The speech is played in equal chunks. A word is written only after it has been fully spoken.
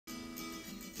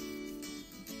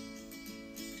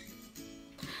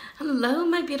Hello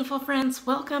my beautiful friends,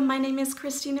 welcome. My name is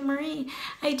Christina Marie.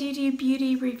 I do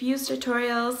beauty reviews,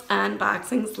 tutorials,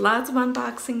 unboxings, lots of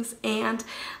unboxings, and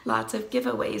lots of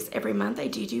giveaways. Every month I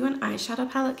do an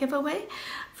eyeshadow palette giveaway.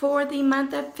 For the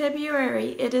month of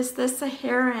February, it is the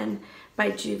Saharan by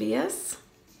Juvia's.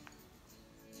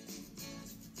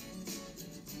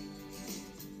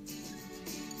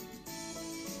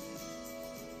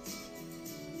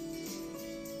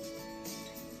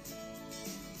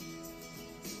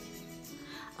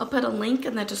 I'll put a link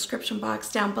in the description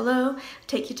box down below,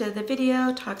 take you to the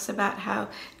video, talks about how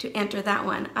to enter that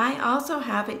one. I also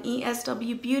have an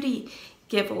ESW Beauty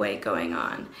giveaway going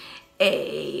on,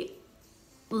 a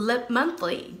lip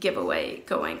monthly giveaway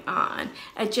going on,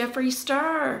 a Jeffree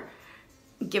Star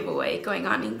giveaway going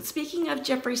on. And speaking of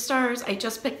Jeffree Stars, I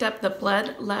just picked up the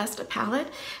Bloodlust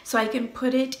palette so I can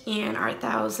put it in our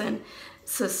 1,000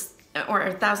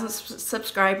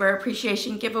 subscriber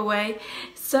appreciation giveaway.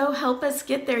 So help us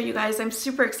get there, you guys. I'm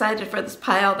super excited for this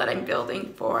pile that I'm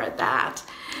building for that.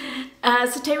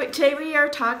 So today we are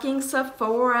talking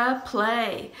Sephora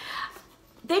Play.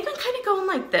 They've been kind of going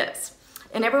like this,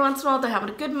 and every once in a while they're having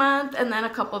a good month and then a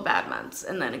couple of bad months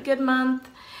and then a good month.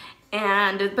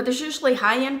 But there's usually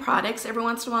high-end products. Every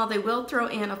once in a while they will throw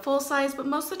in a full size, but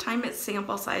most of the time it's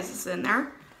sample sizes in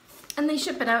there, and they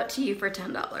ship it out to you for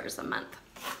 $10 a month.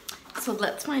 So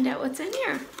let's find out what's in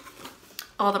here.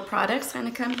 All the products kind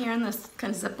of come here in this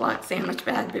kind of Ziploc sandwich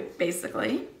bag,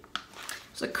 basically.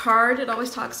 There's a card. It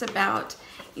always talks about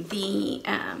the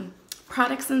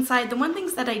products inside. The one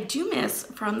things that I do miss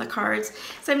from the cards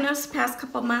is I've noticed the past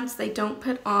couple months they don't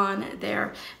put on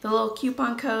the little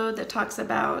coupon code that talks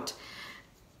about,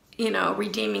 you know,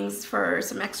 redeeming for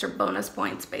some extra bonus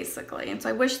points, basically. And so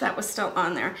I wish that was still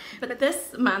on there. But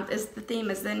this month the theme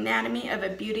is the anatomy of a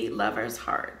beauty lover's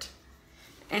heart.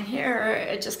 And here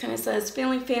it just kind of says,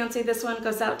 feeling fancy. This one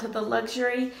goes out to the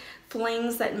luxury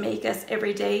flings that make us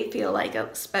every day feel like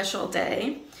a special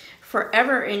day.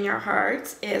 Forever in your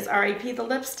hearts is RIP the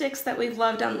lipsticks that we've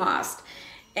loved and lost.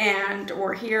 And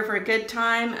we're here for a good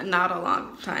time, not a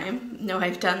long time. No,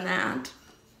 I've done that.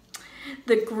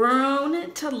 The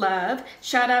Grown to Love.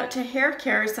 Shout out to hair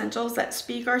care essentials that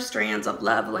speak our strands of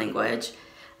love language.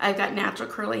 I've got natural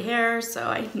curly hair, so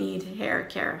I need hair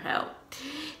care help.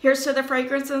 Here's to the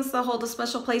fragrances that hold a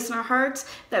special place in our hearts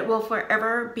that will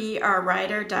forever be our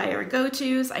ride or die or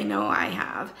go-tos. I know I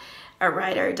have a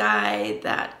ride or die.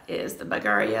 That is the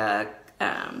Bulgaria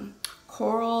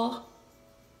Coral.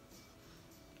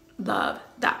 Love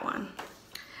that one.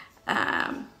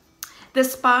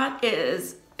 This spot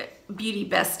is Beauty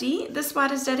Bestie. This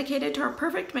spot is dedicated to our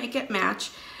perfect makeup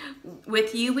match.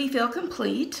 With you, we feel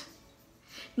complete.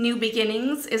 New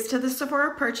Beginnings is to the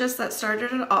Sephora purchase that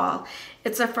started it all.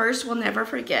 It's a first we'll never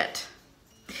forget.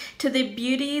 To the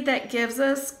beauty that gives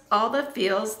us all the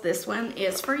feels, this one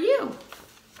is for you.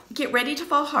 Get ready to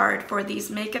fall hard for these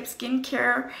makeup,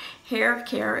 skincare, hair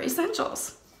care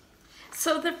essentials.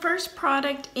 So the first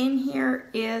product in here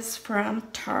is from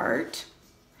Tarte.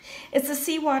 It's a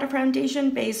Seawater Foundation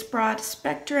Base Broad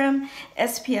Spectrum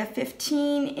SPF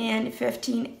 15 and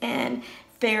 15N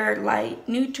Fair Light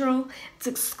Neutral. It's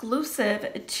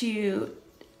exclusive to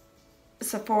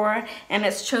Sephora and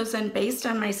it's chosen based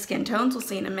on my skin tones. We'll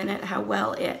see in a minute how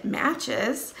well it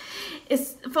matches.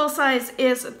 Its full size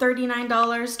is $39.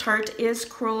 Tarte is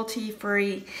cruelty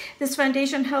free. This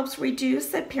foundation helps reduce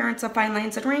the appearance of fine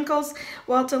lines and wrinkles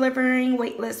while delivering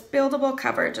weightless buildable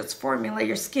coverage. It's formula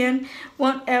your skin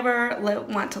won't ever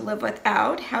want to live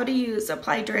without. How to use: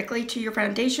 apply directly to your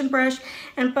foundation brush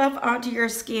and buff onto your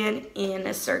skin in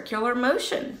a circular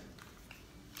motion.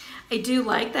 I do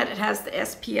like that it has the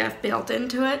SPF built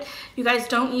into it. You guys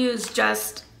don't use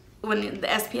just when the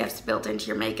SPF's built into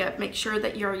your makeup. Make sure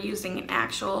that you're using an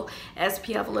actual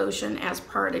SPF lotion as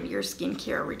part of your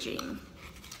skincare regime.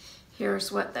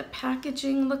 Here's what the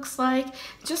packaging looks like.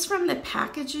 Just from the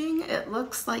packaging, it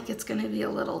looks like it's gonna be a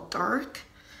little dark,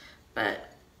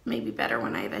 but maybe better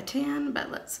when I have a tan,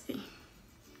 but let's see.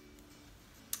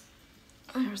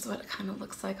 Here's what it kind of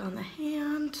looks like on the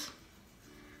hand.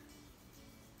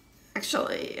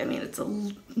 Actually, I mean, it's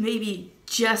maybe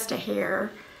just a hair,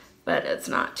 but it's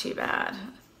not too bad.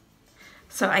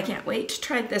 So I can't wait to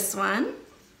try this one.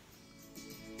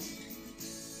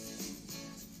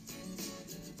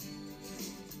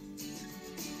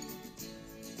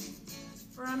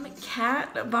 From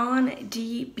Kat Von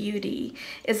D Beauty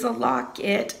is the Lock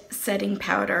It Setting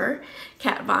Powder.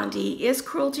 Kat Von D is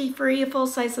cruelty free. A full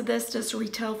size of this does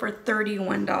retail for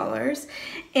 $31.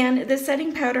 And the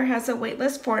setting powder has a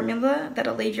weightless formula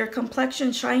that'll leave your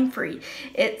complexion shine free.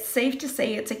 It's safe to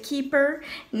say it's a keeper.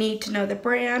 Need to know the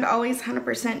brand. Always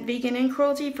 100% vegan and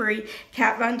cruelty free.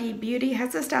 Kat Von D Beauty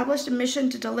has established a mission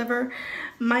to deliver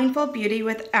mindful beauty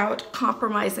without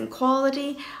compromising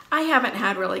quality. I haven't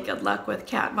had really good luck with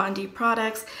Kat Von D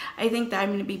products. I think that I'm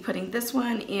going to be putting this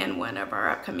one in one of our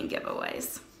upcoming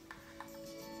giveaways.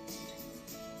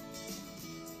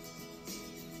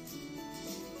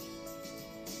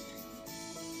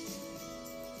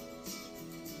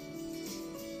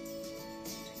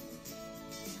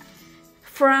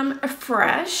 From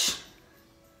Fresh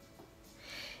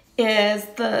is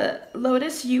the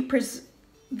Lotus You Preserve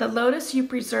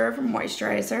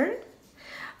Moisturizer.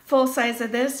 Full size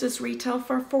of this does retail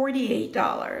for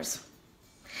 $48.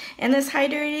 And this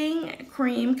hydrating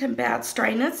cream combats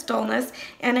dryness, dullness,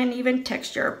 and uneven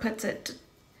texture.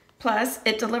 Plus,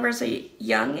 it delivers a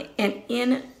young and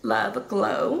in-love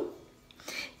glow.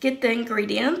 Get the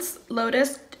ingredients: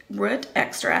 Lotus root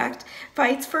extract,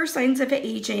 fights for signs of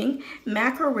aging.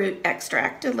 Macro root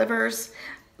extract delivers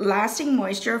lasting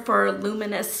moisture for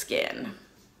luminous skin.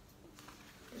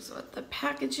 Here's what the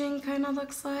packaging kind of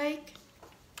looks like.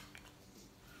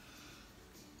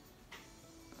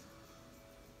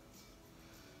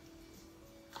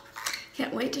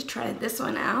 Can't wait to try this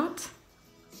one out.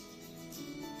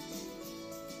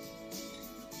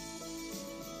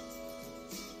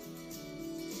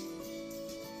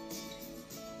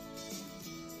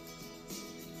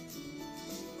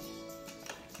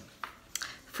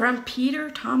 From Peter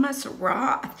Thomas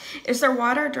Roth is their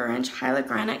Water Drench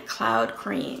Hyaluronic Cloud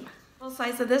Cream. Full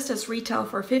size of this does retail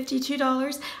for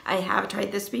 $52. I have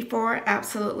tried this before,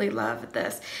 absolutely love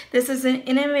this. This is an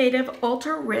innovative,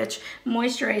 ultra-rich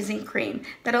moisturizing cream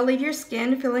that'll leave your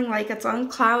skin feeling like it's on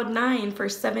cloud 9 for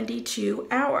 72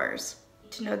 hours.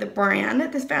 To know the brand,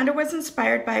 this founder was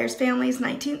inspired by his family's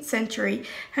 19th century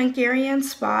Hungarian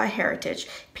spa heritage.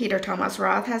 Peter Thomas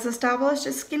Roth has established a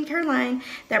skincare line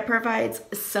that provides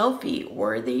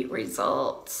selfie-worthy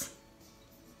results.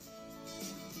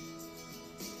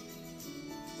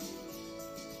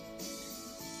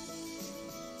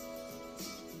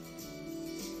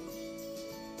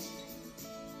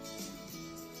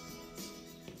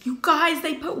 You guys,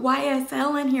 they put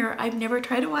YSL in here. I've never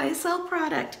tried a YSL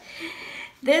product.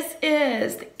 This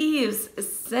is the Yves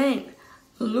Saint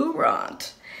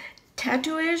Laurent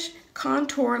Tatouage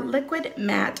Contour Liquid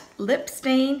Matte Lip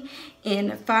Stain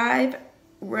in 5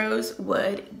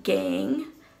 Rosewood Gang.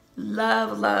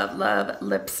 Love, love, love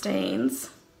lip stains.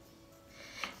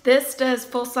 This does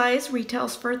full size,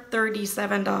 retails for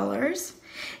 $37.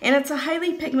 And it's a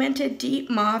highly pigmented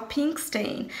deep mauve pink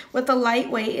stain with a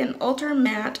lightweight and ultra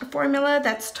matte formula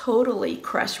that's totally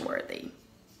crush worthy.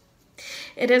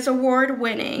 It is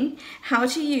award-winning. How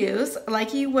to use: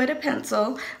 like you would a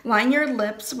pencil, line your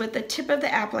lips with the tip of the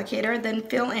applicator, then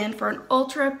fill in for an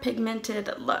ultra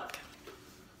pigmented look.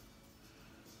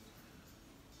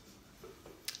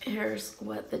 Here's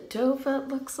what the doe foot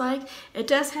looks like. It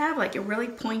does have like a really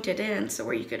pointed end, so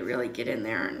where you could really get in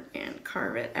there and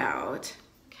carve it out.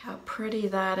 Look how pretty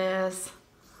that is.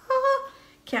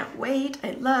 Can't wait.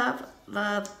 I love,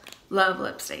 love, love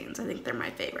lip stains. I think they're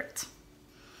my favorites.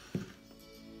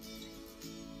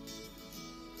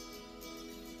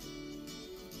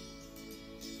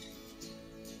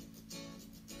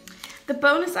 The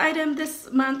bonus item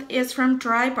this month is from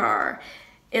Drybar.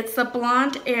 It's the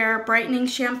Blonde Air Brightening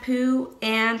Shampoo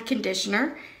and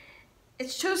Conditioner.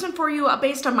 It's chosen for you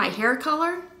based on my hair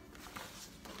color.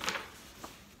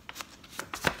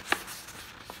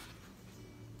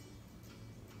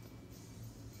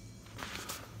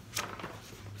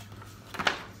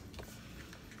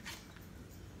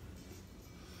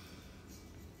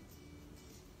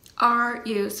 Are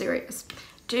you serious?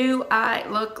 Do I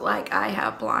look like I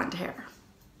have blonde hair?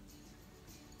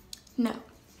 No.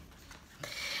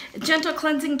 A gentle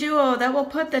cleansing duo that will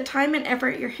put the time and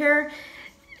effort your hair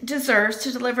deserves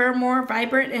to deliver a more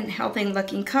vibrant and healthy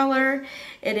looking color.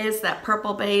 It is that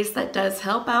purple base that does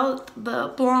help out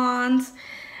the blondes.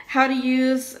 How to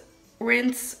use: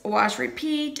 rinse, wash,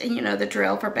 repeat, and you know the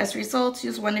drill. For best results,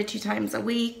 use 1 to 2 times a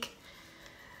week.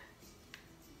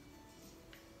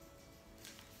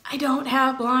 I don't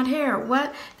have blonde hair.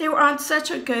 What? They were on such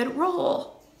a good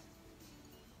roll.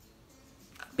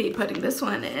 I'll be putting this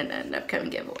one in an upcoming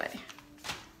giveaway.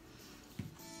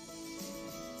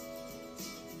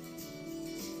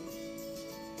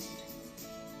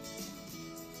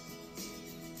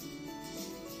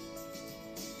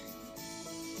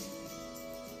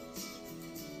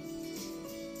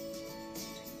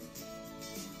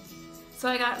 So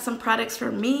I got some products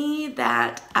for me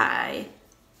that I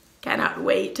cannot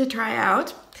wait to try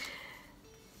out.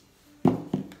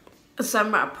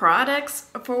 Some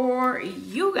products for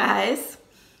you guys.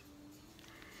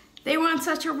 They want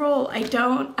such a role. I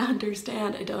don't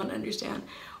understand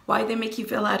why they make you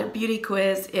fill out a beauty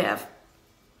quiz if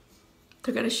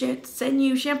they're gonna send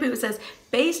you shampoo that says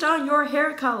based on your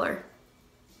hair color.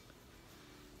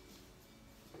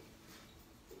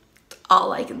 That's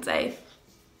all I can say.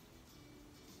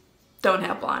 Don't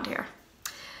have blonde hair.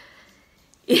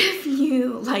 If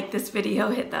you like this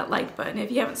video, hit that like button.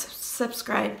 If you haven't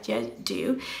subscribed yet,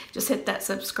 do. Just hit that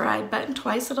subscribe button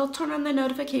twice. It'll turn on the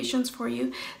notifications for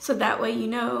you, so that way you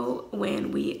know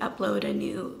when we upload a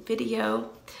new video.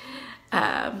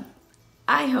 I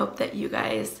hope that you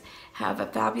guys have a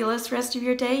fabulous rest of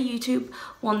your day. YouTube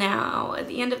will now, at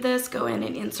the end of this, go in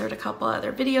and insert a couple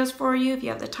other videos for you. If you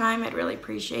have the time, I'd really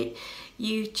appreciate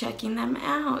you checking them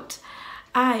out.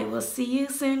 I will see you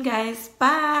soon, guys.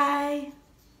 Bye.